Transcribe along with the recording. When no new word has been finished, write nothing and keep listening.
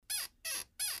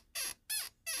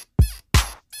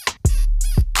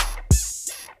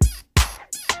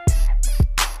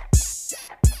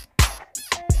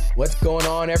What's going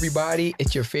on, everybody?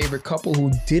 It's your favorite couple who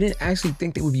didn't actually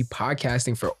think they would be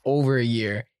podcasting for over a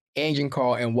year, Angie and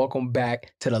Carl, and welcome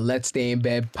back to the Let's Stay in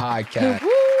Bed podcast.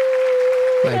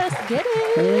 Let's get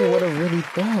it. Who would have really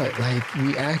thought?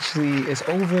 It's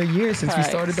over a year since we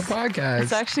started the podcast.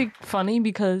 It's actually funny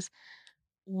because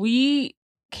we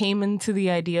came into the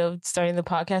idea of starting the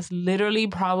podcast literally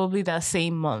probably that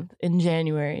same month in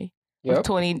January of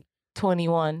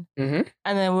 2021. Mm-hmm.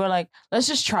 And then we were like, let's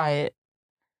just try it.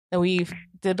 And we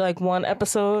did like one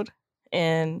episode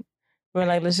and we were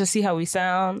like, let's just see how we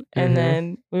sound. And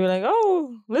then we were like,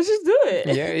 oh, let's just do it.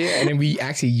 Yeah. And then we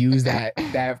actually used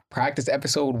that practice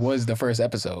episode was the first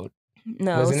episode.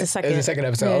 No, it was the second. It was the second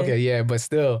episode. Yeah. Okay, yeah, but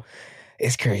still,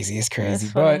 it's crazy. It's crazy.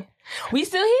 That's But funny. We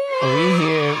still here. we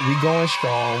here. We going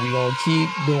strong. We gonna keep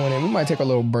doing it. We might take a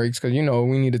little breaks because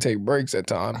we need to take breaks at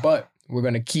times. But we're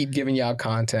gonna keep giving y'all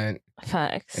content,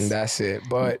 Facts. and that's it.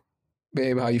 But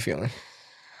babe, how you feeling?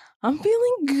 I'm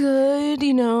feeling good.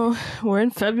 We're in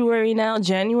February now.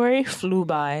 January flew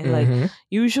by. Like,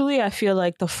 usually I feel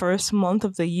like the first month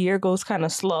of the year goes kind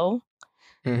of slow.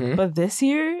 But this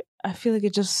year, I feel like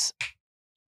it just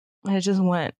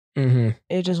went.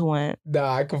 It just went.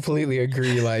 Nah, I completely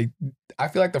agree. Like, I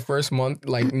feel like the first month,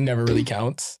 never really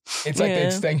counts. It's like the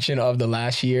extension of the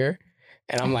last year.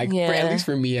 And I'm like, at least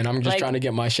for me, and I'm just trying to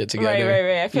get my shit together.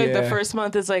 Right. I feel like the first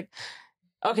month is like,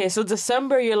 okay, so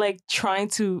December, you're like trying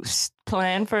to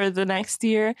plan for the next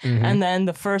year. And then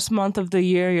the first month of the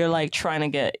year, you're like trying to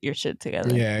get your shit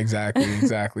together. Yeah,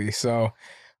 exactly. So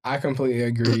I completely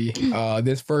agree.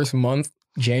 This first month,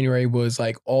 January, was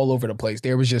like all over the place.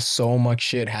 There was just so much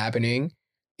shit happening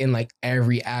in like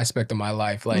every aspect of my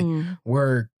life, like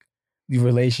work,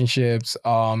 relationships,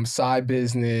 side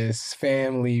business,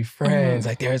 family, friends.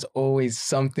 Like there's always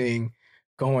something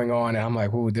going on, and I'm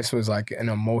like, ooh, this was like an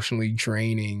emotionally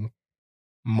draining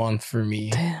month for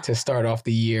me to start off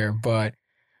the year. But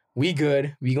we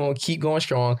good. We gonna keep going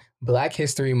strong. Black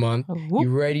History Month.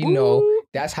 You already know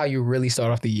that's how you really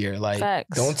start off the year. Like,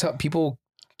 Facts. don't tell people.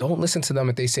 Don't listen to them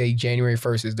if they say January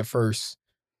 1st is the first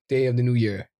day of the new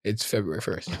year. It's February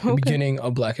 1st, the beginning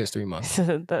of Black History Month.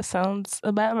 That sounds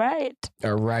about right.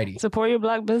 Alrighty. Support your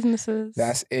Black businesses.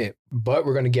 That's it. But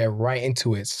we're going to get right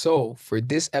into it. So for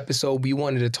this episode, we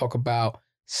wanted to talk about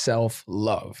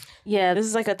self-love. Yeah, this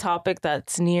is like a topic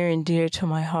that's near and dear to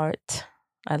my heart.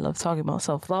 I love talking about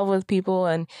self-love with people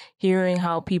and hearing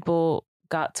how people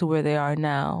got to where they are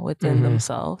now within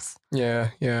themselves. Yeah.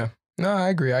 No, I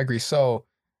agree. So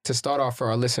to start off for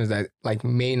our listeners that like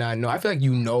may not know, I feel like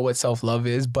you know what self-love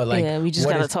is, but like we just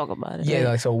gotta talk about it. Yeah,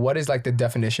 like so what is like the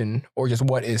definition or just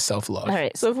what is self-love? All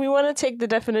right, so if we want to take the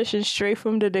definition straight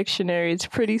from the dictionary, it's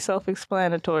pretty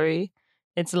self-explanatory.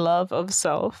 It's love of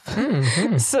self,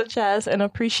 such as an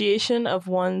appreciation of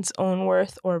one's own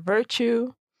worth or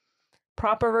virtue,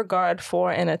 proper regard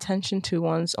for and attention to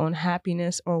one's own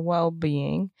happiness or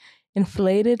well-being,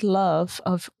 inflated love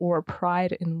of or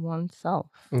pride in oneself.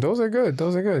 Those are good.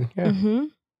 Yeah.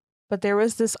 But there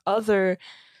was this other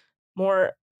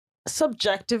more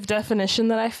subjective definition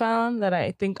that I found that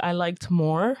I think I liked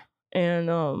more.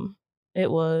 And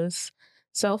it was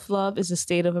self-love is a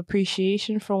state of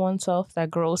appreciation for oneself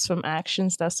that grows from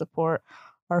actions that support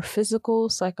our physical,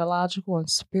 psychological, and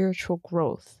spiritual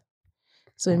growth.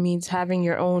 So it means having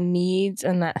your own needs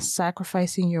and not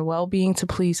sacrificing your well-being to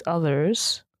please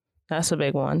others. That's a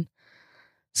big one.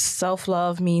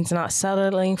 Self-love means not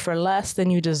settling for less than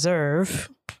you deserve.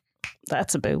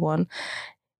 That's a big one.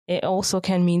 It also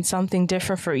can mean something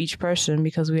different for each person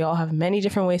because we all have many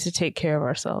different ways to take care of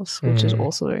ourselves, which is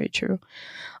also very true.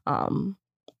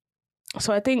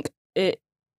 So I think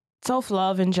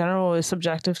self-love in general is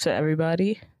subjective to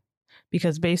everybody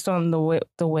because based on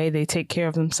the way they take care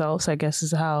of themselves, I guess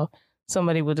is how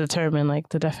somebody would determine like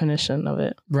the definition of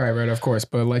it. Right, of course.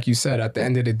 But like you said, at the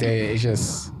end of the day, it's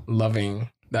just loving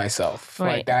thyself.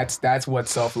 Right. Like that's what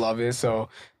self-love is. So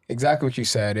exactly what you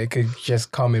said. It could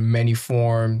just come in many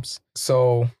forms.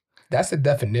 So that's the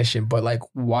definition. But like,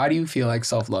 why do you feel like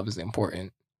self-love is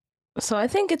important? So I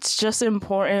think it's just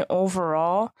important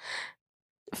overall.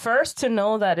 First, to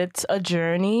know that it's a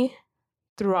journey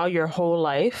throughout your whole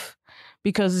life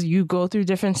because you go through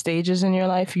different stages in your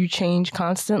life. You change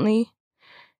constantly.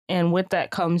 And with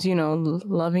that comes,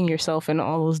 loving yourself in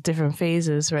all those different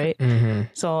phases, right?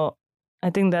 So I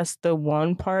think that's the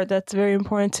one part that's very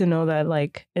important to know that,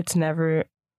 like, it's never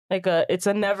it's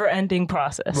a never ending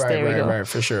process. Right.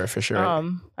 For sure.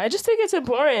 I just think it's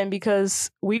important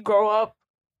because we grow up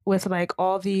with like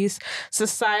all these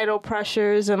societal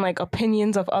pressures and like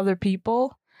opinions of other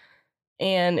people,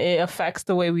 and it affects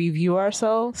the way we view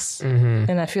ourselves.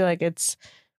 And I feel like it's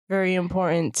very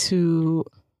important to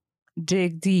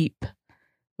dig deep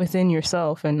within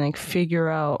yourself and like figure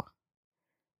out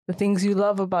the things you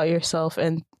love about yourself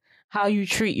and how you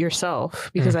treat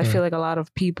yourself, because I feel like a lot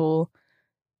of people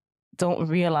don't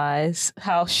realize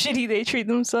how shitty they treat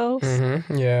themselves.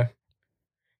 Yeah.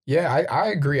 I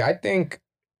agree. I think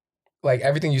like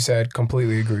everything you said,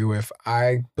 completely agree with.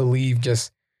 I believe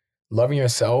just loving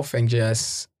yourself and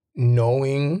just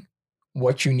knowing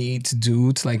what you need to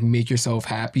do to like make yourself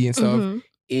happy and stuff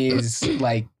is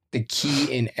like the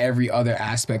key in every other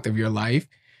aspect of your life.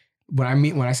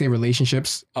 When I say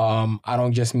relationships, I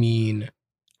don't just mean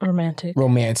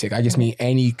romantic. I just mean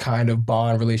any kind of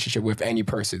bond relationship with any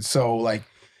person. So like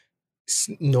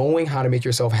knowing how to make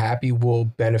yourself happy will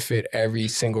benefit every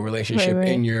single relationship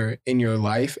in your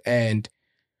life. And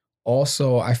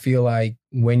also I feel like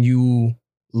when you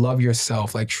love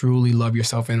yourself, like truly love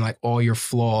yourself and like all your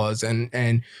flaws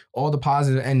and all the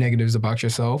positive and negatives about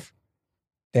yourself,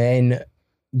 then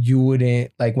you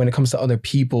wouldn't, like when it comes to other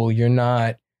people, you're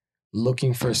not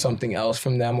looking for something else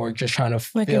from them or just trying to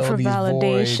fill these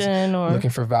voids, looking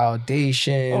for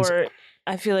validation. Or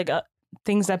I feel like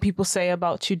things that people say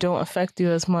about you don't affect you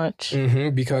as much.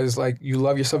 Because like you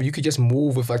love yourself, you could just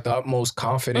move with like the utmost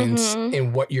confidence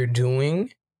in what you're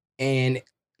doing. And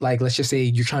like, let's just say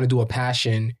you're trying to do a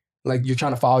passion, like you're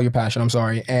trying to follow your passion,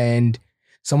 and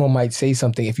someone might say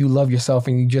something. If you love yourself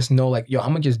and you just know like, yo, I'm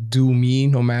gonna just do me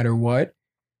no matter what,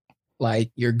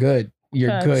 like you're good.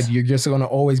 You're good. You're just gonna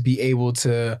always be able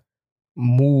to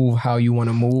move how you want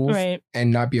to move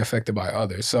and not be affected by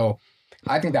others. So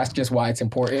I think that's just why it's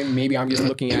important. Maybe I'm just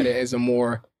looking at it as a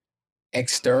more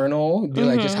external,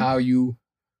 like just how you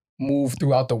move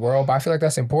throughout the world. But I feel like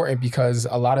that's important because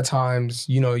a lot of times,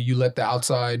 you know, you let the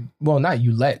outside, well, not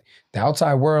you let, the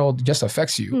outside world just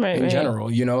affects you in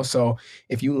general, you know? So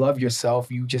if you love yourself,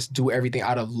 you just do everything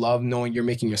out of love, knowing you're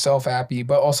making yourself happy,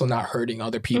 but also not hurting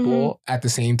other people at the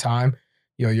same time,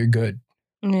 you know, you're good.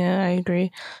 Yeah, I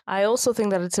agree. I also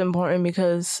think that it's important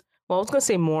because, well, I was going to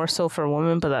say more so for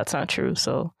women, but that's not true.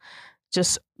 So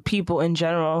just people in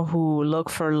general who look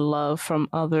for love from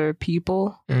other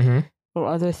people or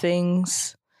other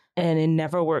things, and it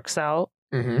never works out.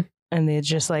 And they're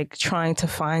just like trying to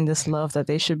find this love that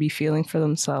they should be feeling for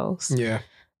themselves. Yeah.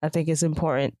 I think it's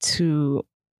important to,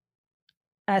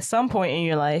 at some point in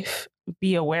your life,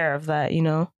 be aware of that, you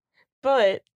know?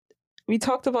 But we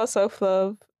talked about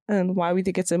self-love and why we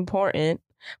think it's important,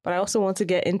 but I also want to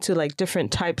get into like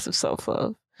different types of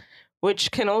self-love,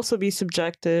 which can also be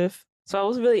subjective. So I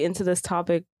was really into this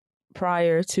topic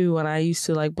prior to when I used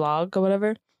to like blog or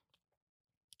whatever.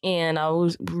 And I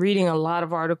was reading a lot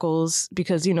of articles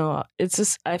because, you know, it's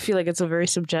just, I feel like it's a very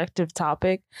subjective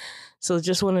topic. So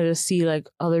just wanted to see like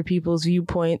other people's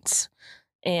viewpoints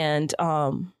and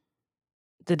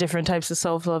the different types of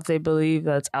self-love they believe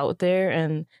that's out there.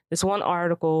 And this one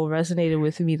article resonated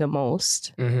with me the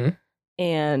most.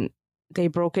 And they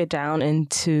broke it down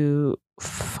into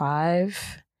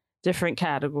 5 different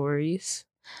categories.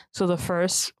 So the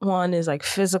first one is like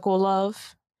physical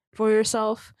love for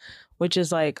yourself, which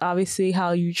is like obviously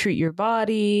how you treat your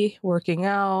body, working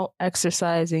out,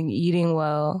 exercising, eating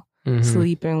well,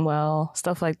 sleeping well,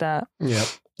 stuff like that. Yep.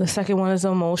 The second one is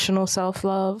emotional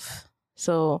self-love.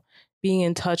 So being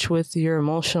in touch with your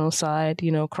emotional side,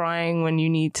 you know, crying when you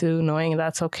need to, knowing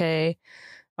that's okay.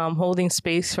 Holding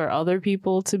space for other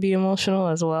people to be emotional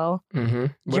as well.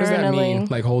 What does that mean?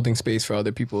 Like holding space for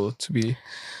other people to be?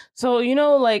 So, you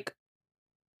know, like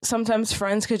sometimes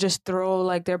friends could just throw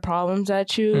like their problems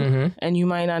at you and you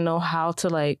might not know how to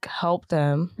like help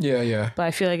them. Yeah. But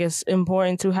I feel like it's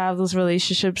important to have those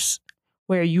relationships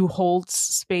where you hold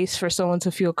space for someone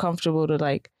to feel comfortable to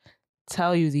like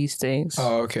tell you these things.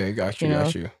 Oh, okay. Got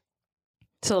you.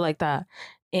 So like that.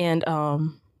 And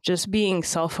just being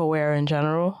self-aware in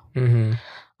general.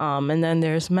 And then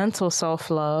there's mental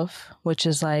self-love, which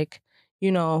is like,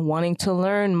 you know, wanting to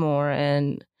learn more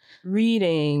and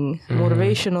reading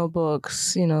motivational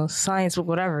books, you know, science book,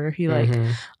 whatever you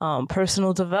like,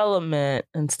 personal development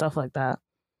and stuff like that.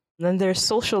 And then there's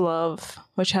social love,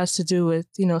 which has to do with,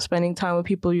 you know, spending time with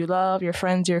people you love, your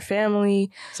friends, your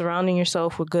family, surrounding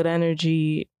yourself with good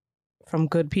energy from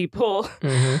good people,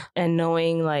 and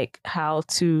knowing like how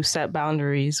to set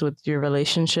boundaries with your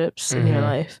relationships in your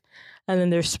life. And then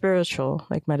there's spiritual,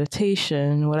 like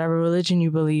meditation, whatever religion you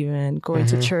believe in, going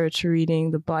to church,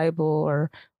 reading the Bible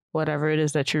or whatever it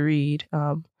is that you read,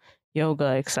 yoga,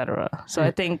 etc. So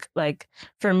I think like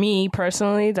for me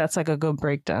personally, that's like a good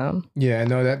breakdown. Yeah,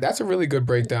 no, that's a really good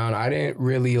breakdown. I didn't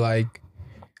really like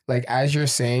as you're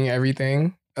saying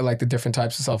everything, like the different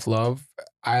types of self-love,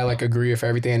 I like agree with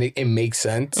everything and it makes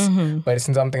sense. Mhm. But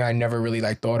it's something I never really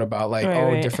like thought about. Like, Right,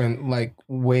 right. different like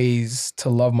ways to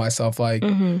love myself. Like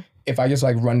Mhm. if I just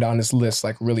like run down this list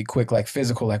like really quick, like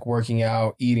physical, like working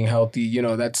out, eating healthy,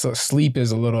 that's sleep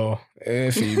is a little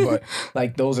iffy, but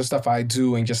like those are stuff I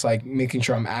do and just like making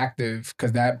sure I'm active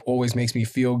because that always makes me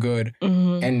feel good.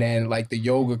 Mhm. And then like the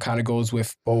yoga kind of goes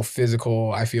with both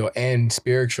physical, I feel, and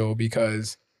spiritual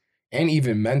and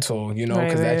even mental, Right,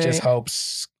 because right, that just right.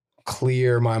 helps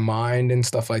clear my mind and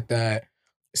stuff like that.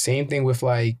 Same thing with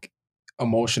like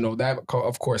emotional. That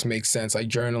of course makes sense. Like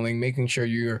journaling, making sure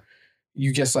you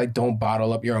just like don't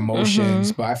bottle up your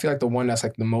emotions. Mhm. But I feel like the one that's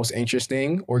like the most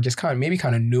interesting or just maybe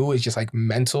kind of new is just like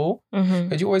mental. Mhm.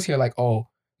 Because you always hear like, oh,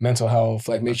 mental health,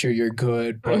 like make sure you're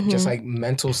good. But just Mhm. like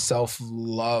mental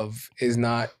self-love is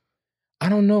not, I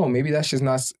don't know, maybe that's just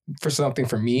not for something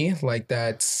for me. Like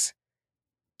that's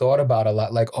thought about a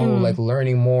lot, like, oh, like Mm.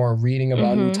 learning more, reading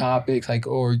about new Mhm. topics, like,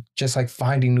 or just like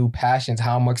finding new passions,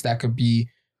 how much that could be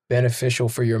beneficial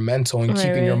for your mental and Right,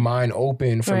 keeping your right. mind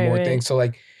open for Right, more right. things. So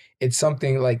like it's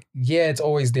something like, yeah, it's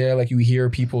always there. Like you hear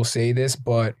people say this,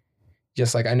 but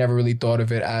just like I never really thought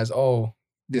of it as, oh,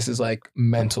 this is like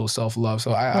mental self-love.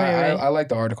 So Right, right. I like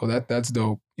the article. That's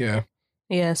dope. Yeah.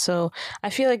 Yeah, so I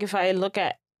feel like if I look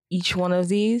at each one of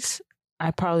these,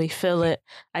 I probably feel it.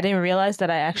 I didn't realize that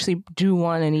I actually do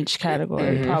one in each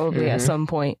category, probably at some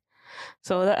point.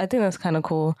 So I think that's kind of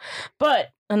cool. But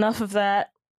enough of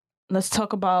that. Let's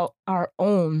talk about our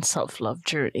own self-love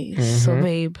journeys. So,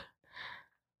 babe,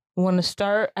 want to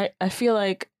start? I feel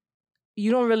like you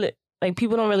don't really like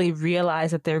people don't really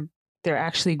realize that they're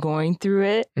actually going through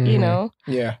it,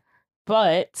 Yeah.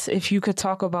 But if you could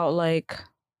talk about like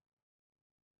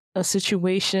a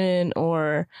situation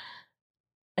or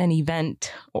an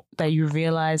event that you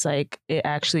realize like it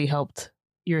actually helped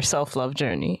your self-love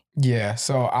journey. Yeah.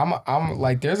 So I'm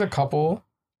like, there's a couple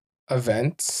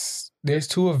events. There's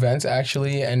two events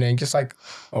actually, and then just like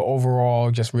a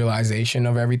overall just realization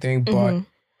of everything. But Mhm.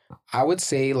 I would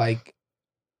say like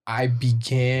I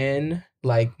began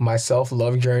like my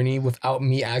self-love journey without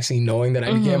me actually knowing that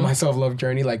I began Mhm. my self-love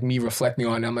journey, like me reflecting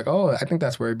on it. I'm like, oh, I think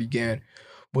that's where it began.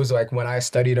 Was like when I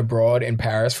studied abroad in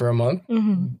Paris for a month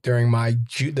Mhm. during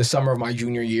the summer of my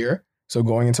junior year. So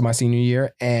going into my senior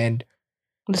year. And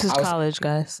This is I was college,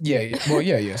 guys. yeah, well,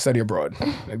 yeah, study abroad.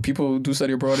 Like, people do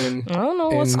study abroad I don't know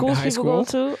what in schools high people go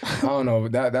school. to. I don't know.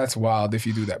 That's wild if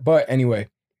you do that. But anyway,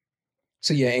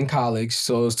 so yeah, in college,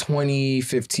 so it was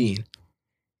 2015,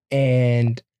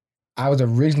 and I was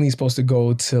originally supposed to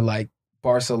go to like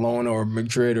Barcelona or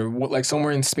Madrid or like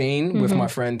somewhere in Spain with my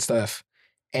friend Steph,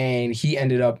 and he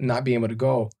ended up not being able to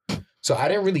go. So I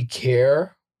didn't really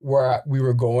care where we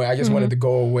were going. I just wanted to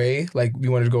go away. Like we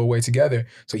wanted to go away together.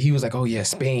 So he was like, "Oh yeah,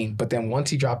 Spain." But then once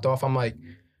he dropped off, I'm like,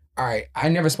 all right, I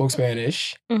never spoke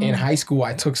Spanish. In high school,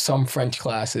 I took some French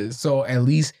classes. So at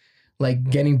least like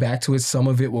getting back to it, some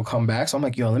of it will come back. So I'm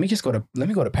like, yo, let me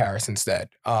go to Paris instead.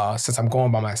 Since I'm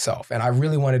going by myself. And I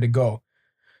really wanted to go.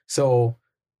 So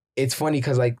it's funny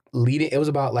because like it was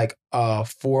about like a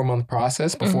 4-month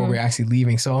process before we are actually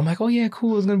leaving. So I'm like, oh yeah,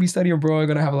 cool. It's gonna be study abroad,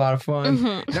 gonna have a lot of fun.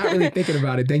 Not really thinking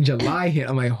about it. Then July hit.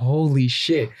 I'm like, holy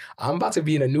shit. I'm about to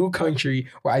be in a new country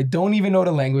where I don't even know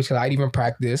the language because I didn't even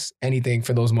practice anything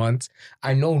for those months.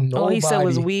 I know nobody. All he said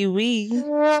was wee wee.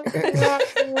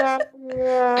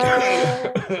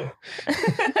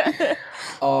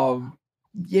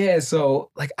 Yeah,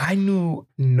 so like I knew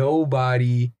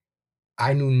nobody.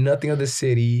 I knew nothing of the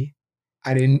city.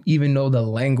 I didn't even know the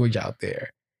language out there.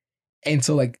 And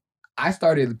so like I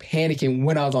started panicking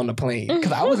when I was on the plane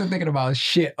because I wasn't thinking about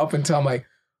shit up until I'm like,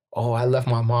 oh, I left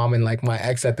my mom and like my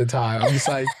ex at the time. I'm just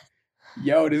like,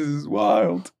 yo, this is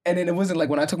wild. And then it wasn't like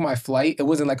when I took my flight, it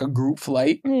wasn't like a group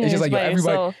flight. Yeah, it's just like, yo,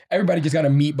 yourself. everybody just got to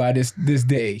meet by this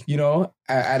day,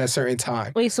 at a certain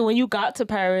time. Wait, so when you got to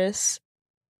Paris,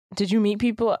 did you meet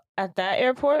people at that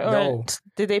airport or No.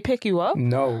 did they pick you up?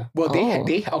 No. Well,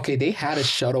 they had a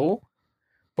shuttle,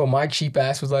 but my cheap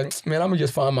ass was like, man, I'm gonna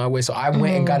just find my way. So I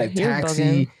went and got a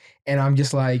taxi, and I'm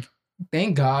just like,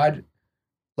 thank God.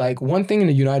 Like one thing in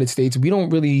the United States, we don't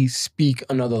really speak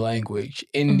another language.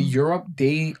 In Europe,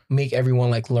 they make everyone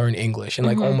like learn English in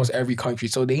like almost every country,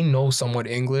 so they know somewhat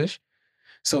English.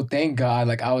 So thank God,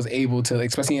 like I was able to,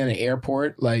 especially in an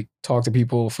airport, like talk to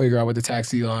people, figure out what the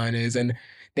taxi line is, and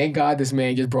thank God this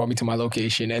man just brought me to my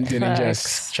location and didn't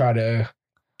just try to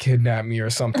kidnap me or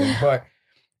something. But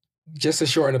just to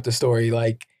shorten up the story,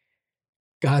 like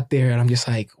got there and I'm just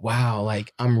like, wow,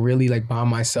 like I'm really like by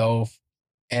myself,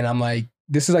 and I'm like,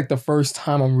 this is like the first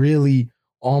time I'm really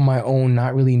on my own,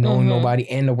 not really knowing nobody.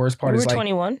 And the worst part is like,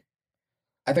 21.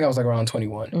 I think I was like around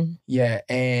 21. Yeah,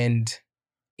 and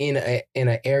in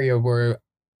an area where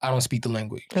I don't speak the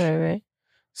language. Right.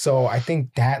 So I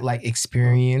think that like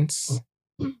experience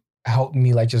helped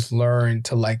me like just learn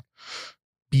to like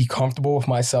be comfortable with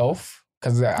myself,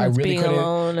 because I really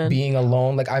couldn't being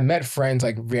alone. Like I met friends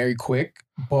like very quick,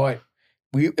 but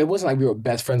it wasn't like we were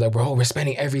best friends. Like we're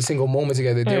spending every single moment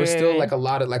together. There was still like a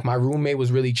lot of like my roommate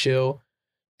was really chill,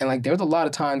 and like there was a lot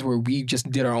of times where we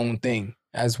just did our own thing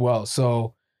as well.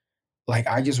 So like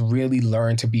I just really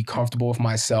learned to be comfortable with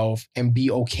myself and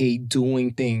be okay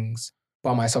doing things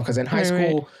by myself. Because in high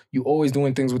school, you always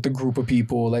doing things with a group of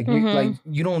people. Like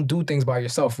you don't do things by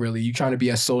yourself really. You're trying to be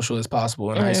as social as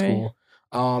possible in high school.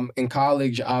 In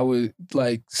college, I was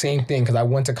like same thing, because I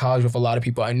went to college with a lot of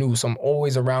people I knew, so I'm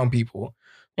always around people.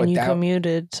 But and you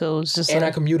commuted, so it's just I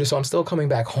commuted, so I'm still coming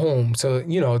back home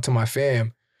to to my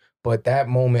fam. But that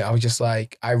moment, I was just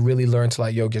like, I really learned to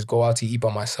like, just go out to eat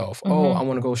by myself. Oh, I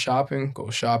want to go shopping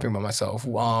by myself.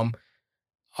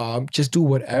 Just do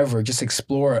whatever, just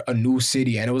explore a new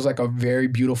city. And it was like a very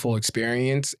beautiful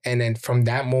experience. And then from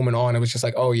that moment on, it was just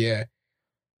like, oh yeah,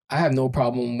 I have no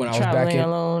problem when I was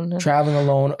traveling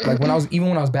alone. Like when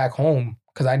I was back home,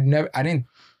 because I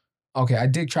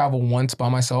did travel once by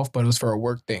myself, but it was for a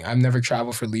work thing. I've never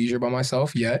traveled for leisure by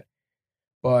myself yet.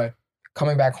 But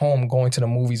coming back home, going to the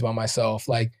movies by myself,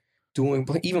 like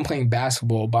even playing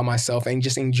basketball by myself and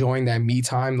just enjoying that me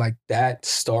time, like that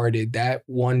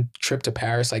one trip to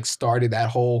Paris, like started that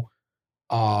whole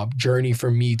journey for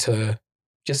me to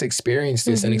just experience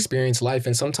this and experience life.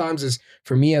 And sometimes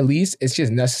for me at least, it's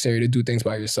just necessary to do things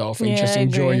by yourself and just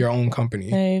enjoy your own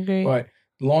company. I agree. But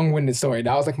long-winded story.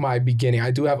 That was like my beginning.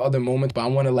 I do have other moments, but I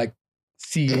want to like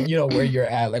see, where you're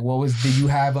at. Like did you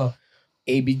have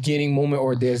a beginning moment,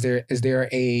 or is there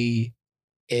a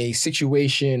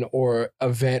situation or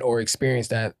event or experience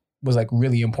that was like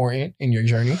really important in your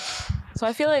journey? So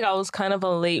I feel like I was kind of a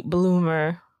late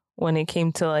bloomer when it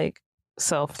came to like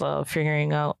self-love,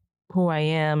 figuring out who I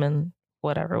am and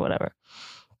whatever.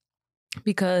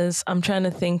 Because I'm trying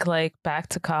to think like back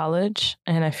to college,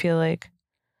 and I feel like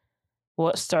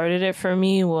what started it for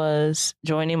me was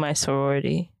joining my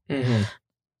sorority.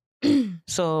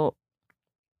 So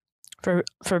for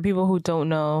people who don't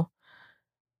know,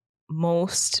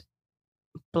 most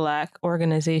Black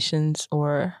organizations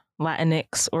or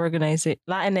Latinx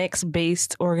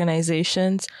based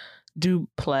organizations do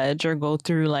pledge or go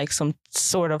through like some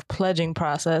sort of pledging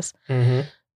process. And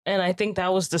I think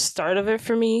that was the start of it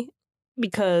for me,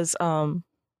 because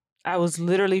I was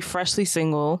literally freshly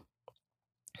single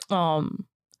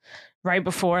right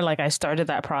before like I started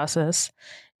that process,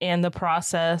 and the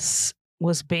process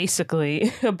was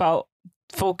basically about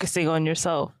focusing on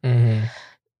yourself.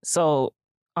 So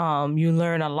you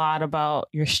learn a lot about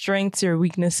your strengths, your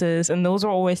weaknesses, and those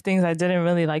are always things I didn't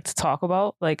really like to talk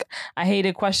about. Like I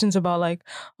hated questions about like,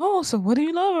 oh, so what do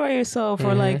you love about yourself?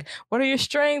 Or like, what are your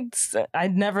strengths? I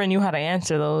never knew how to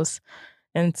answer those.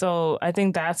 And so I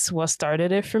think that's what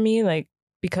started it for me, like,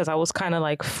 because I was kind of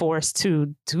like forced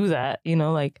to do that,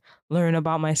 like learn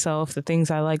about myself, the things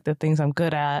I like, the things I'm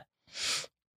good at.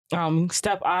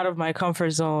 Step out of my comfort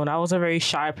zone. I was a very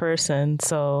shy person,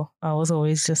 so I was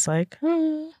always just like,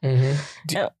 yeah,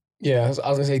 I was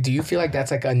gonna say, do you feel like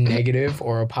that's like a negative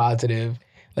or a positive,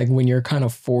 like when you're kind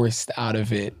of forced out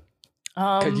of it?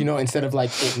 Because instead of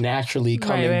like it naturally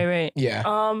coming, right. Yeah.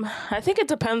 I think it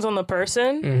depends on the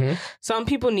person. Some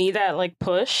people need that like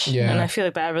push, and I feel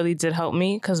like that really did help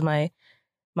me, because my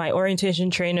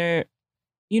orientation trainer,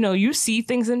 you see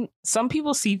things some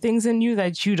people see things in you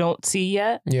that you don't see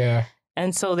yet. Yeah.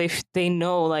 And so they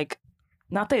know, like,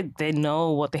 not that they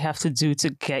know what they have to do to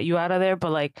get you out of there,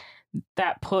 but like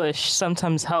that push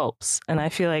sometimes helps. And I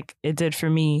feel like it did for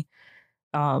me.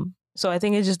 So I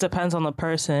think it just depends on the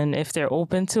person. If they're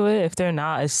open to it, if they're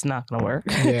not, it's not going to work.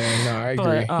 Yeah, no, I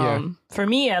agree. But for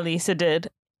me, at least, it did.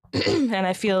 And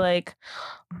I feel like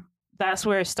that's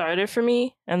where it started for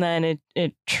me. And then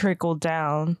it trickled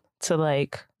down to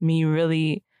like me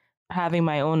really having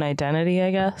my own identity,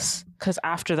 I guess. Because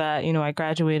after that, I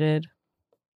graduated.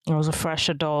 I was a fresh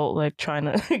adult, like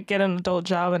trying to get an adult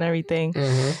job and everything.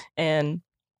 And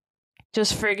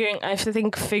just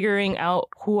figuring out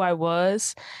who I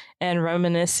was and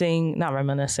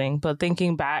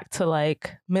thinking back to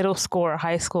like middle school or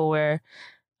high school, where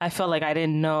I felt like I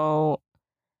didn't know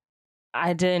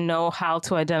how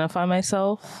to identify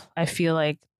myself. I feel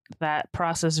like that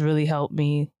process really helped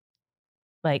me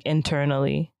like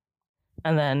internally.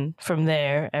 And then from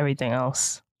there, everything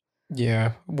else.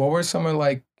 Yeah. What were some of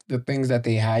like the things that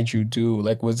they had you do?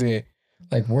 Like, was it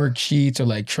like worksheets or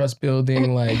like trust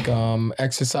building, like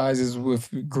exercises with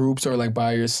groups or like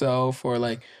by yourself or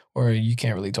you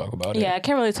can't really talk about it? Yeah, I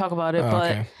can't really talk about it, Oh,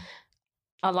 but okay.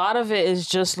 a lot of it is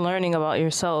just learning about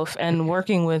yourself and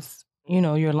working with,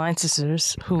 your line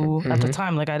sisters who at the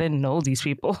time, like, I didn't know these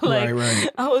people. Like, Right.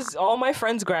 all my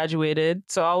friends graduated.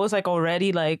 So I was like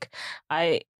already like,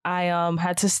 I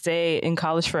had to stay in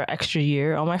college for an extra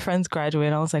year. All my friends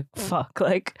graduated. I was like, fuck,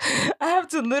 like I have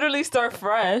to literally start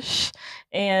fresh.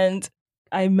 And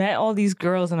I met all these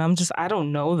girls and I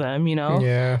don't know them,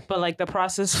 Yeah. but like the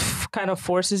process kind of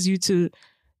forces you to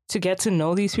get to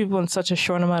know these people in such a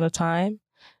short amount of time.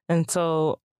 And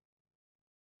so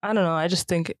I don't know. I just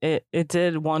think it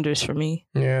did wonders for me.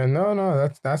 Yeah, no,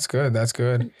 that's good. That's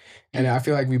good. And I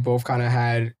feel like we both kind of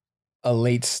had a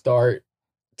late start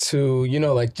to,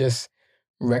 like just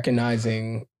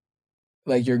recognizing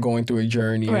like you're going through a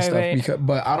journey and Right, stuff. right.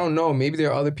 But I don't know, maybe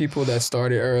there are other people that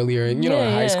started earlier and in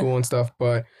high school and stuff,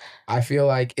 but I feel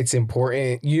like it's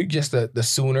important. You just the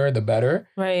sooner the better.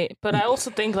 Right. But I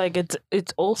also think like it's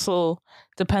also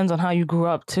depends on how you grew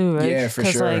up too, right? Yeah, for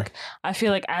Because sure. like I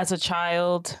feel like as a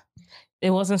child, it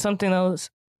wasn't something that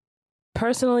was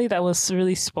personally that was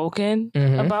really spoken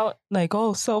Mhm. about, like,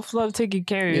 oh, self-love, taking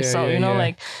care of Yeah, yourself, yeah.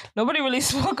 like nobody really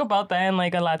spoke about that in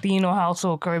like a Latino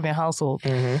household, Caribbean household.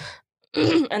 Mhm.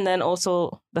 And then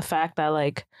also the fact that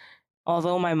like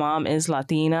although my mom is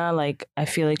Latina, like I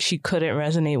feel like she couldn't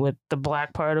resonate with the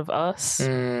Black part of us.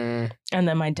 Mm. And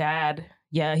then my dad,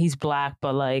 yeah, he's Black,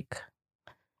 but like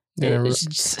Didn't it's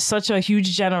just such a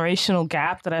huge generational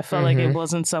gap that I felt like it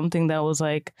wasn't something that was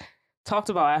like talked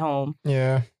about at home.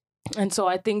 Yeah. And so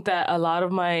I think that a lot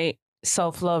of my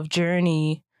self-love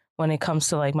journey when it comes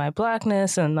to like my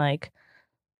Blackness and like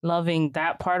loving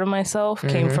that part of myself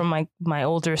came from my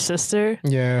older sister.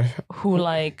 Yeah. Who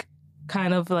like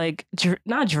kind of like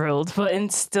not drilled but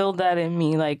instilled that in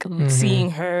me, like seeing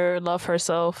her love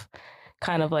herself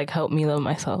kind of like helped me love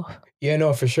myself. Yeah,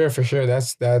 no, for sure.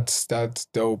 That's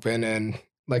dope. And then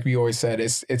like we always said,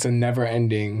 it's a never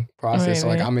ending process. Right, So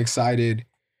like right. I'm excited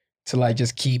to like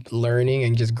just keep learning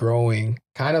and just growing.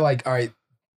 Kind of like, all right,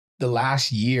 the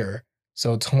last year,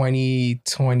 so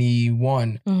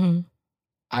 2021,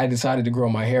 I decided to grow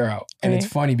my hair out. And it's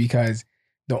Right. funny because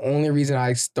the only reason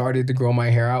I started to grow my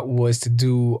hair out was to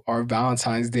do our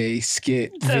Valentine's Day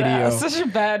skit video. That's such a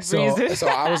bad reason. So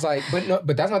I was like,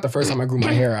 but that's not the first time I grew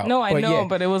my hair out. No, I But know, yeah,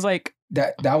 but it was like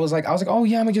that was like, I was like, oh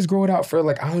yeah, I'm gonna just grow it out for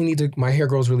like, my hair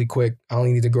grows really quick. I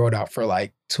only need to grow it out for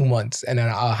like 2 months. And then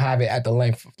I'll have it at the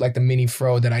length, like the mini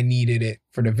fro that I needed it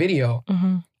for the video.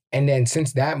 And then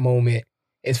since that moment,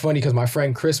 it's funny because my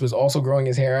friend Chris was also growing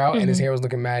his hair out and his hair was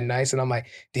looking mad nice. And I'm like,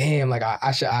 damn, like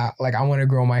I want to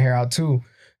grow my hair out too.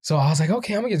 So I was like,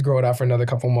 okay, I'm gonna just grow it out for another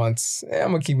couple months.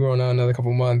 I'm gonna keep growing out another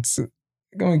couple months. I'm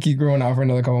gonna keep growing out for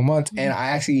another couple months. And I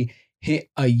actually hit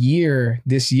a year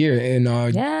this year in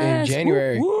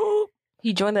January. Whoop, whoop.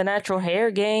 He joined the natural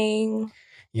hair gang.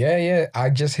 Yeah.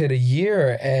 I just hit a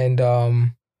year and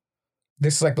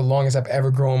this is like the longest I've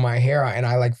ever grown my hair out. And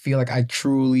I like feel like I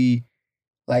truly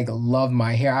like love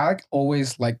my hair. I like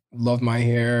always like loved my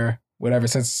hair, whatever,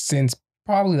 since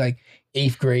probably like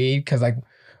 8th grade. Cause like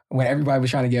when everybody was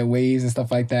trying to get waves and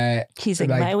stuff like that. He's like,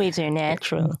 my waves are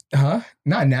natural. Huh?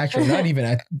 Not natural, not even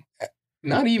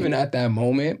at that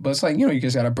moment. But it's like, you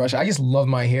just gotta brush it. I just love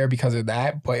my hair because of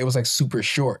that, but it was like super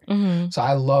short. So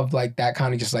I loved like that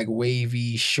kind of just like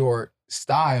wavy, short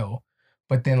style.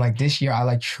 But then like this year, I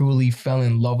like truly fell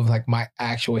in love with like my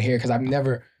actual hair. Cause I've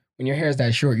never, when your hair is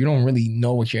that short, you don't really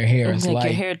know what your hair is like.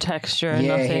 Your hair texture,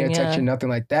 yeah, nothing. Hair texture, nothing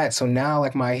like that. So now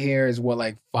like my hair is what,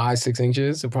 like 5-6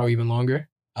 inches, or probably even longer.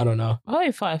 I don't know. Probably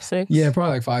 5-6. Yeah,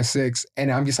 probably like 5-6.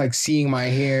 And I'm just like seeing my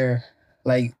hair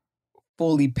like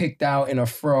fully picked out in a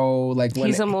fro. Like when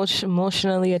he's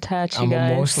emotionally attached. I'm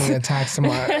emotionally attached to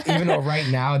my, even though right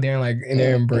now they're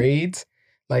in braids,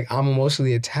 like I'm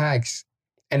emotionally attached.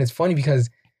 And it's funny because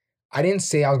I didn't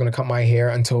say I was gonna cut my hair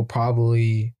until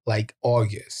probably like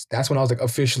August. That's when I was like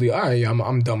officially, all right,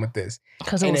 I'm done with this.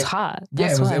 Because it was hot.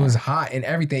 Yeah, it was hot and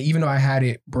everything. Even though I had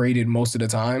it braided most of the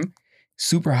time,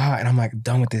 super hot, and I'm like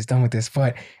done with this.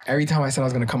 But every time I said I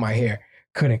was gonna cut my hair,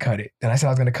 couldn't cut it. Then I said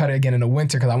I was gonna cut it again in the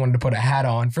winter because I wanted to put a hat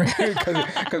on for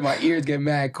because my ears get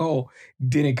mad cold.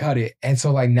 Didn't cut it, and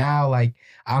so like now like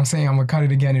I'm saying I'm gonna cut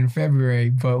it again in February,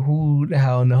 but who the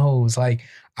hell knows? Like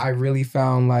I really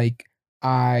found like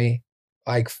I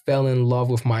like fell in love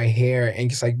with my hair and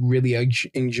just like really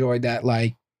enjoyed that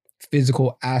like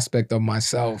physical aspect of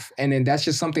myself. And then that's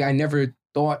just something I never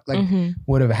thought like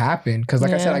would have happened. Cause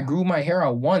like I said, I grew my hair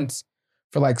out once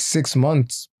for like 6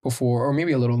 months before, or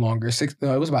maybe a little longer. It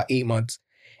was about 8 months.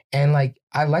 And like,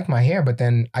 I like my hair, but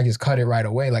then I just cut it right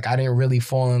away. Like, I didn't really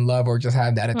fall in love or just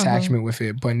have that attachment with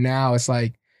it. But now it's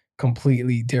like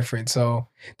completely different. So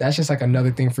that's just like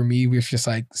another thing for me with just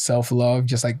like self-love,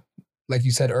 just like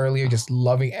you said earlier, just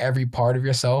loving every part of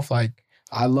yourself. Like,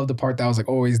 I love the part that was like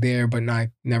always there, but not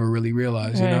never really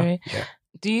realized, you know? Right. Yeah.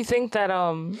 Do you think that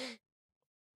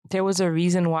there was a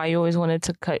reason why you always wanted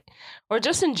to cut, or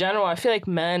just in general? I feel like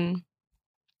men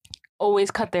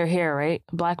always cut their hair, right?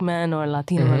 Black men or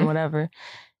Latino men, whatever,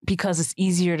 because it's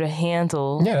easier to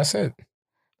handle. Yeah, that's it.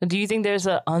 But do you think there's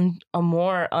a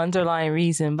more underlying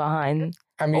reason behind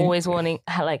always wanting,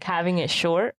 like, having it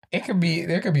short? There could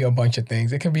be a bunch of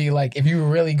things. It could be like, if you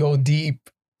really go deep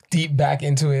back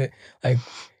into it, like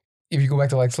if you go back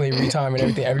to like slavery time and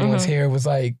everything, everyone's hair was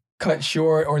like cut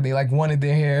short, or they like wanted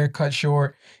their hair cut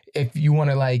short. If you want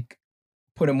to like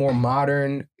put a more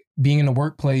modern, being in the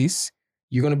workplace,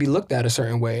 you're going to be looked at a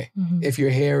certain way. If your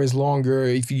hair is longer,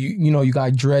 if you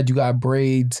got dread, you got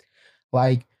braids.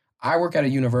 Like, I work at a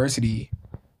university,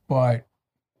 but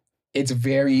it's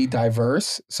very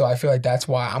diverse. So I feel like that's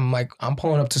why I'm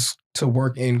pulling up to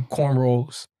work in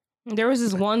cornrows. There was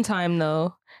this one time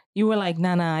though, you were like,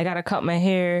 nah, I gotta cut my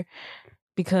hair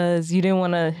because you didn't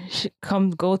want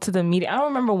to go to the meeting. I don't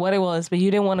remember what it was, but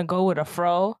you didn't want to go with a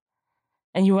fro,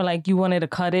 and you were like, you wanted to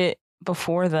cut it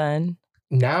before then.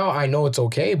 Now I know it's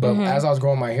okay, but as I was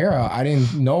growing my hair out, I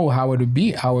didn't know how it would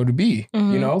be.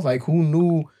 You know, like, who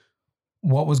knew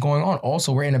what was going on?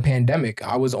 Also, we're in a pandemic.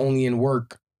 I was only in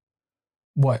work,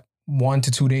 1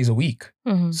 to 2 days a week.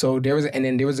 So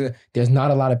there's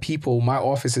not a lot of people. My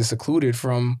office is secluded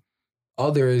from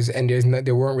others, and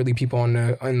there weren't really people on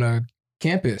the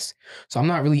campus. So I'm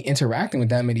not really interacting with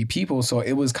that many people. So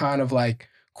it was kind of like,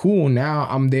 cool, now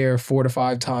I'm there 4 to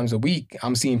 5 times a week.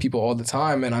 I'm seeing people all the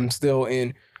time, and I'm still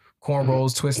in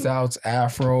cornrows, twist outs,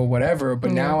 afro, whatever.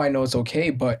 But now I know it's okay.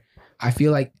 But I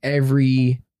feel like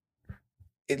every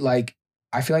Black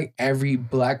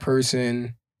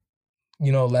person,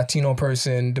 Latino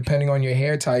person, depending on your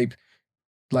hair type,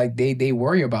 like they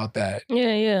worry about that.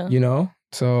 Yeah.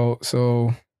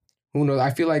 So who knows?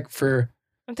 I feel like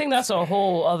I think that's a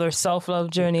whole other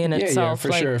self-love journey in itself.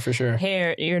 Yeah, for sure.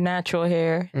 Hair, your natural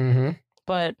hair.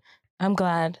 But I'm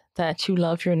glad that you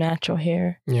love your natural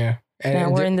hair. Yeah.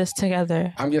 And we're in this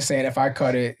together. I'm just saying, if I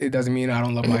cut it, it doesn't mean I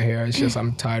don't love my hair. It's just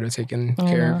I'm tired of taking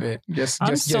care of it.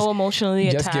 I'm so emotionally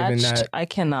attached. I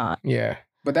cannot. Yeah.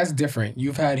 But that's different.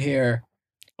 You've had hair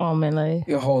all my life.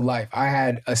 Your whole life. I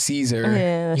had a Caesar,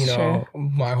 true.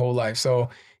 my whole life. So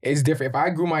it's different. If I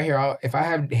grew my hair out, if I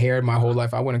had hair my whole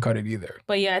life, I wouldn't cut it either.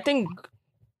 But yeah, I think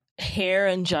hair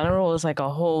in general is like a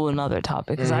whole another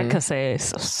topic, because I could say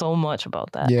so much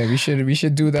about that. Yeah, we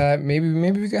should do that. Maybe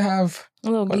we could have a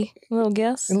little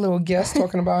guest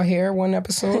talking about hair one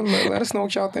episode. Let us know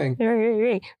what y'all think.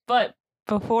 Right. But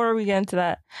before we get into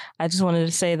that, I just wanted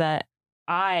to say that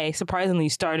I surprisingly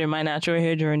started my natural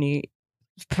hair journey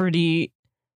pretty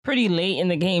late in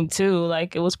the game too.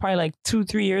 Like, it was probably like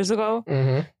 2-3 years ago.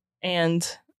 And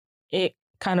it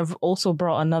kind of also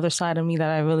brought another side of me that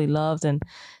I really loved, and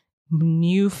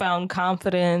newfound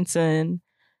confidence. And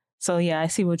so yeah, I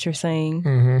see what you're saying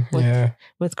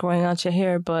with growing out your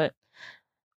hair, but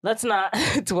let's not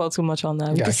dwell too much on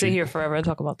that. We can sit here forever and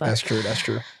talk about that. That's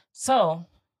true. So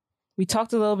we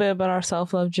talked a little bit about our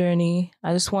self-love journey.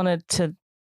 I just wanted to,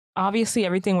 obviously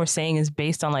everything we're saying is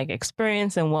based on like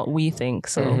experience and what we think.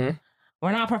 So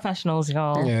we're not professionals,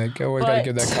 y'all. Yeah, always gotta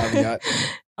give that caveat.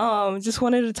 Just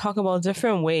wanted to talk about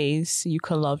different ways you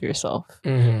can love yourself.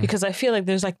 Because I feel like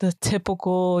there's like the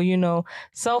typical,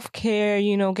 self-care,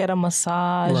 get a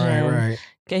massage, right.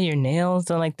 Get your nails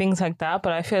done, like things like that.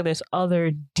 But I feel like there's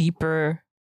other deeper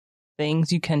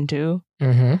things you can do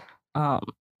to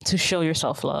show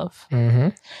yourself love.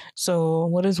 So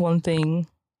what is one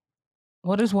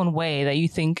way that you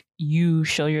think you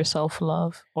show yourself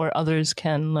love or others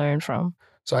can learn from?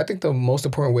 So I think the most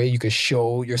important way you could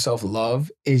show yourself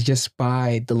love is just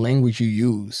by the language you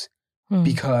use.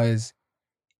 Because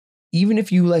even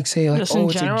if you like say like, just in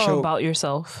general about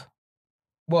yourself.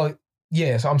 Well,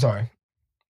 yeah, so I'm sorry.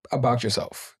 About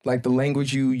yourself. Like the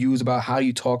language you use, about how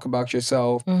you talk about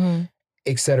yourself,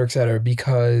 et cetera,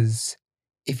 because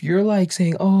if you're like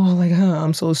saying, oh, like,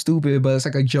 I'm so stupid, but it's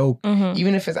like a joke,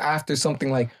 even if it's after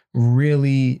something like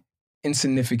really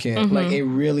insignificant, like it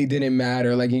really didn't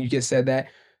matter, like you just said that,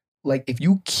 like if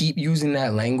you keep using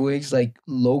that language, like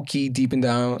low key, deep and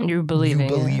down, you believe that.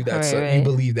 Right. You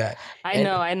believe that.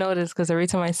 I noticed, because every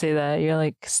time I say that, you're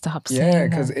like, stop saying that. Yeah,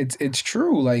 because it's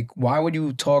true. Like, why would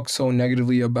you talk so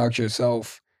negatively about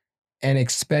yourself and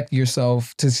expect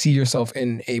yourself to see yourself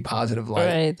in a positive light?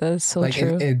 Right, that's so like,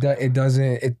 true. It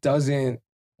doesn't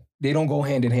they don't go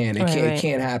hand in hand. It Right, it right.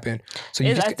 can't happen. So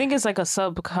you I think it's like a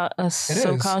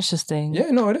subconscious thing.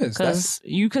 Yeah, no, it is. Because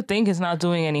you could think it's not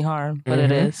doing any harm, but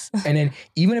it is. And then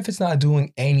even if it's not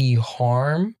doing any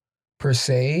harm per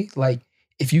se, like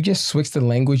if you just switch the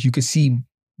language, you could see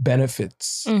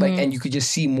benefits. Like, and you could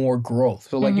just see more growth.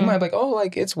 So like you might be like, oh,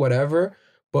 like it's whatever,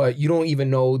 but you don't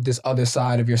even know this other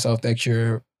side of yourself that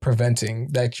you're preventing,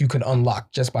 that you could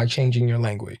unlock just by changing your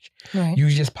language. Right. You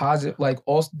just positive, like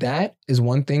also that is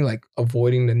one thing, like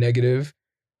avoiding the negative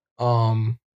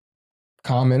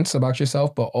comments about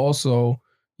yourself, but also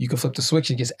you can flip the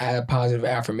switch and just add positive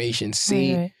affirmations.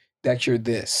 Say that you're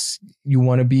this. You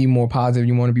want to be more positive.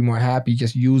 You want to be more happy.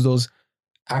 Just use those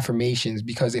affirmations,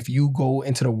 because if you go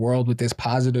into the world with this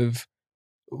positive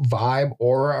vibe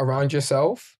aura around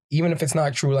yourself, even if it's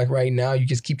not true, like right now, you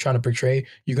just keep trying to portray,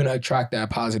 you're going to attract that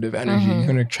positive energy. You're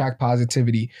going to attract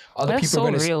positivity. That's so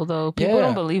real, though. People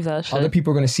don't believe that shit. Other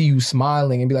people are going to see you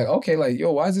smiling and be like, okay, like,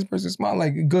 yo, why is this person smiling?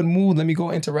 Like, good mood. Let me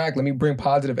go interact. Let me bring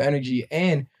positive energy.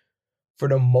 And for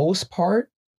the most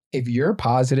part, if you're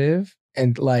positive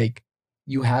and like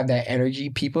you have that energy,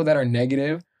 people that are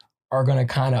negative are going to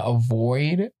kind of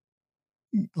avoid,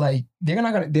 like, they're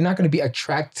not going to be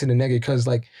attracted to the negative, because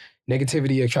like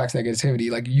negativity attracts negativity.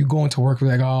 Like you go into work,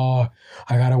 like, oh,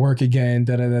 I gotta work again,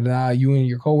 da da da da. You and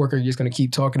your coworker are just gonna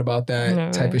keep talking about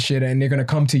that type of shit, and they're gonna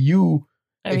come to you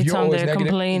every time they're negative.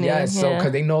 Complaining. Yes, so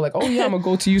because they know, like, oh yeah, I'm gonna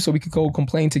go to you so we could go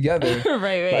complain together.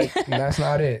 Right. Like, that's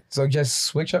not it. So just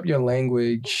switch up your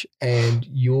language, and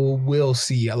you will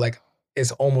see. Like,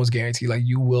 it's almost guaranteed. Like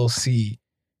you will see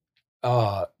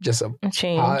just a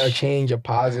change, a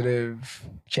positive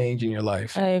change in your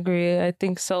life. I agree. I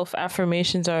think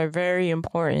self-affirmations are very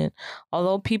important.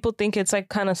 Although people think it's like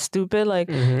kind of stupid, like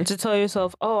to tell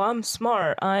yourself, oh, I'm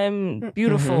smart, I'm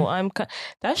beautiful,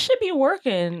 that should be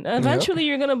working. Eventually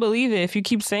you're gonna believe it if you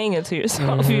keep saying it to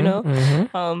yourself, you know?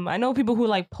 I know people who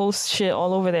like post shit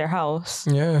all over their house.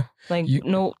 Yeah. Like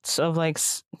notes of like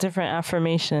different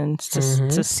affirmations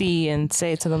to see and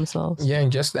say to themselves. Yeah,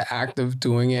 and just the act of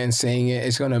doing it and saying it,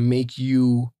 it's going to make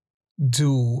you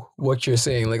do what you're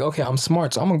saying. Like, okay, I'm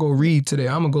smart, so I'm going to go read today.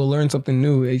 I'm going to go learn something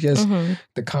new. It's just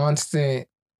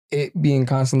it being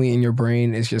constantly in your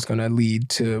brain is just going to lead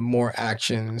to more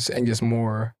actions and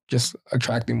just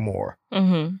attracting more.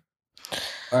 All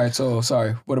right, so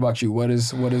sorry, what about you? What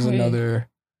is another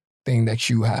thing that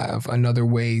you have, another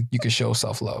way you can show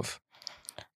self-love?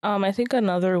 I think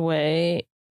another way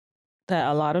that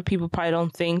a lot of people probably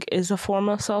don't think is a form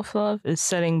of self-love is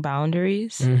setting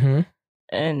boundaries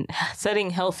and setting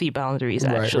healthy boundaries,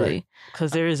 actually,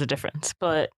 because there is a difference.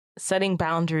 But setting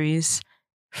boundaries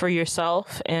for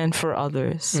yourself and for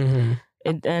others.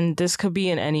 And this could be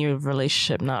in any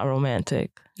relationship, not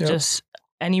romantic, just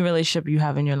any relationship you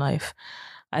have in your life.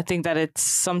 I think that it's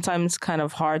sometimes kind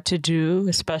of hard to do,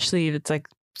 especially if it's like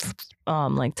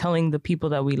telling the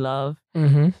people that we love,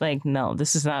 like, no,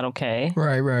 this is not okay.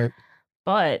 Right.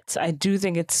 But I do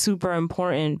think it's super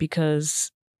important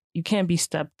because you can't be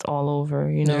stepped all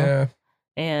over, you know? Yeah.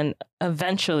 And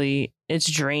eventually it's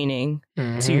draining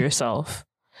to yourself.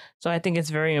 So I think it's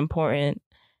very important.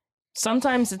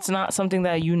 Sometimes it's not something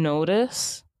that you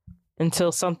notice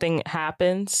until something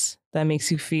happens that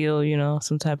makes you feel, you know,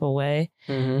 some type of way.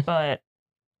 But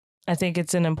I think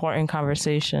it's an important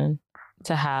conversation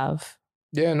to have.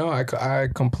 Yeah, no, I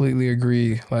completely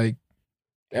agree. Like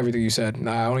everything you said.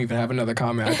 Nah, I don't even have another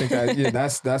comment. I think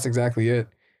that's exactly it.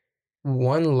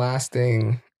 One last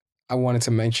thing I wanted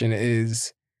to mention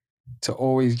is to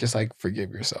always just like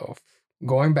forgive yourself.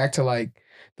 Going back to like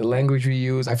the language we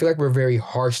use, I feel like we're very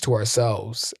harsh to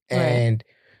ourselves. And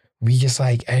we just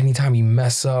like, anytime we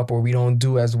mess up or we don't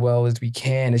do as well as we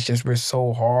can, it's just, we're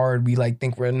so hard. We like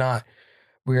think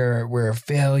we're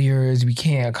failures. We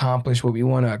can't accomplish what we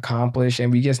want to accomplish.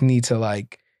 And we just need to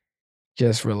like,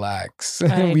 just relax.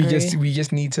 we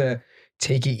just need to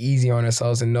take it easy on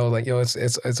ourselves and know like, yo,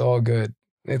 it's all good.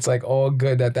 It's like all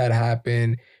good that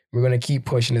happened. We're going to keep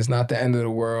pushing. It's not the end of the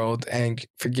world, and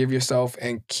forgive yourself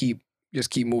and keep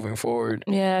moving forward.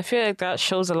 Yeah, I feel like that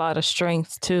shows a lot of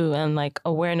strength too, and like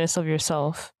awareness of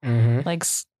yourself. Like,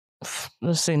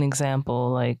 let's say an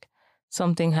example, like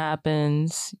something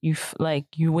happens, you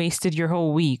wasted your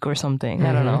whole week or something.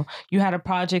 I don't know. You had a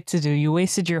project to do. You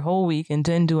wasted your whole week and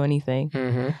didn't do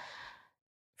anything.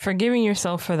 Forgiving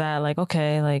yourself for that, like,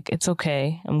 okay, like, it's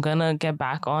okay. I'm gonna get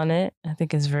back on it. I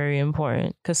think it's very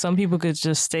important, because some people could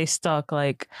just stay stuck,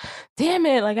 like, damn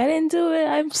it, like, I didn't do it.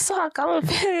 I suck. I'm a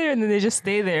failure. And then they just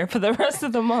stay there for the rest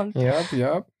of the month.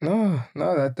 Yep. No,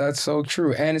 that's so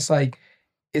true. And it's like,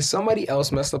 if somebody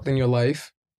else messed up in your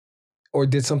life or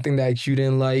did something that you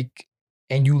didn't like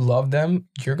and you love them,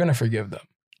 you're gonna forgive them.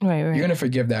 Right. You're gonna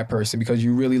forgive that person because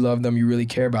you really love them, you really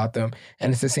care about them,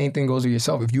 and it's the same thing goes with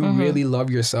yourself. If you really love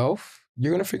yourself,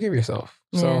 you're gonna forgive yourself.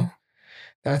 So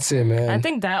that's it, man. I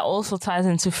think that also ties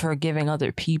into forgiving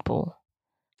other people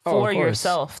for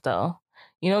yourself, though.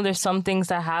 You know, there's some things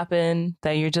that happen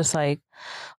that you're just like,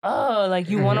 oh, like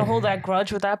you want to hold that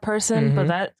grudge with that person, but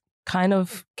that kind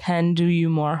of can do you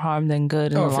more harm than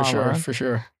good in the long run. For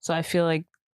sure. So I feel like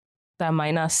that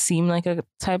might not seem like a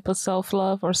type of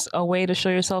self-love or a way to show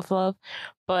your self-love,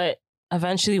 but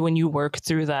eventually when you work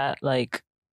through that, like,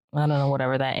 I don't know,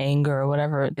 whatever, that anger or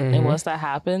whatever it was that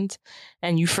happened,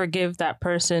 and you forgive that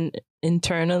person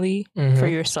internally for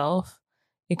yourself,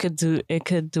 it could do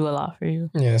a lot for you.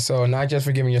 Yeah, so not just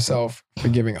forgiving yourself,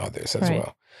 forgiving others as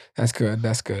well. That's good.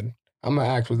 That's good. I'm gonna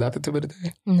ask, was that the tip of the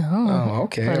day? No. Oh,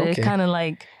 okay. But it kind of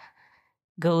like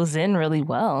goes in really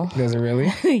well. Does it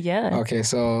really? Yeah. Okay,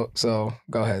 so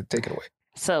go ahead, take it away.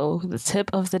 So the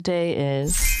tip of the day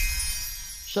is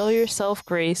show yourself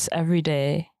grace every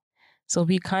day. So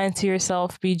be kind to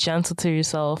yourself, be gentle to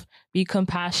yourself, be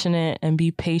compassionate, and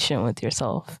be patient with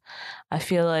yourself. I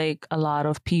feel like a lot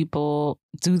of people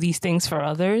do these things for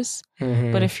others,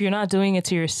 but if you're not doing it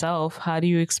to yourself, how do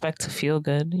you expect to feel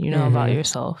good, about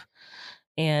yourself?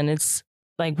 And it's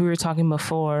like we were talking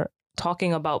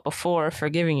about before,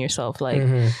 forgiving yourself. Like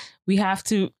we have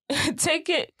to take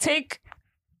it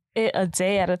a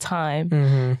day at a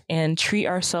time and treat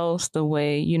ourselves the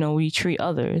way, we treat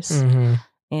others.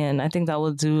 And I think that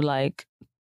will do like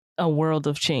a world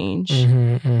of change.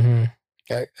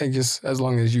 I just, as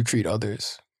long as you treat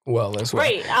others well as well.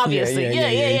 Right, obviously.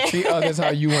 Yeah. Treat others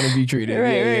how you want to be treated.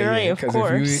 Right, of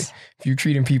course. If you're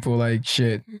treating people like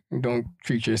shit, don't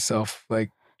treat yourself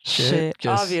like shit.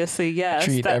 Just obviously, yes.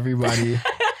 Treat everybody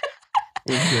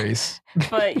with grace.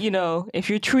 But, if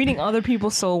you're treating other people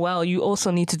so well, you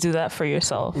also need to do that for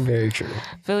yourself. Very true.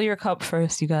 Fill your cup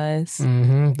first, you guys.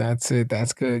 That's it.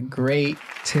 That's good. Great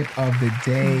tip of the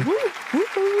day.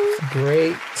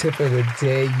 Great tip of the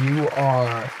day. You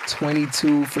are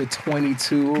 22 for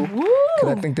 22. Because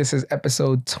I think this is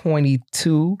episode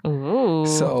 22. Ooh.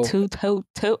 So, two,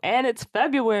 and it's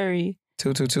February.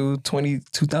 2022?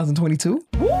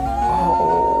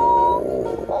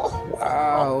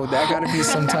 Wow, that gotta be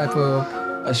some type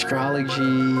of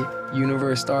astrology,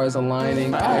 universe stars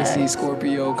aligning, Pisces,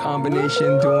 Scorpio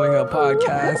combination doing a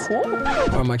podcast.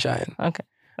 Or am I trying? Okay,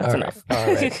 that's enough.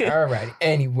 All right.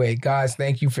 Anyway, guys,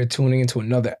 thank you for tuning into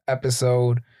another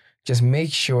episode. Just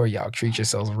make sure y'all treat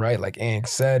yourselves right. Like Ann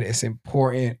said, it's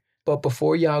important. But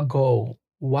before y'all go,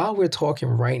 while we're talking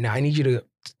right now, I need you to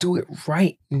do it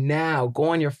right now. Go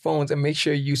on your phones and make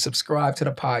sure you subscribe to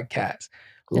the podcast.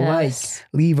 Yes. Like,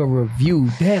 leave a review.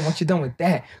 Then once you're done with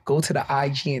that, go to the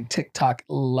IG and TikTok,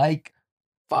 like,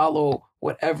 follow,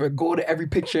 whatever. Go to every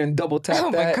picture and double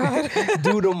tap that. My God.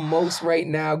 Do the most right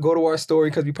now. Go to our story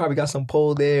because we probably got some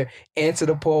poll there. Answer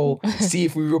the poll. See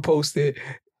if we repost it.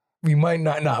 We might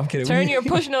not. No, I'm kidding. Turn your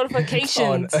push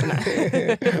notifications.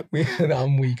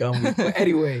 I'm weak. But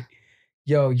anyway,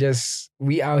 yo,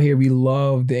 we out here. We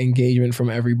love the engagement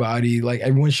from everybody. Like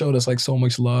everyone showed us like so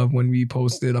much love when we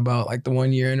posted about like the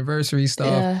 1 year anniversary stuff.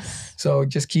 Yes. So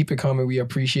just keep it coming. We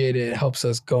appreciate it. It helps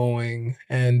us going.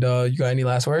 And you got any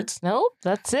last words? Nope,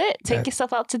 that's it. Take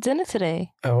yourself out to dinner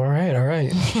today. All right.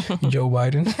 Joe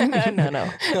Biden. No.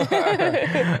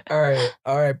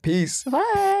 All right. Peace.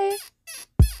 Bye.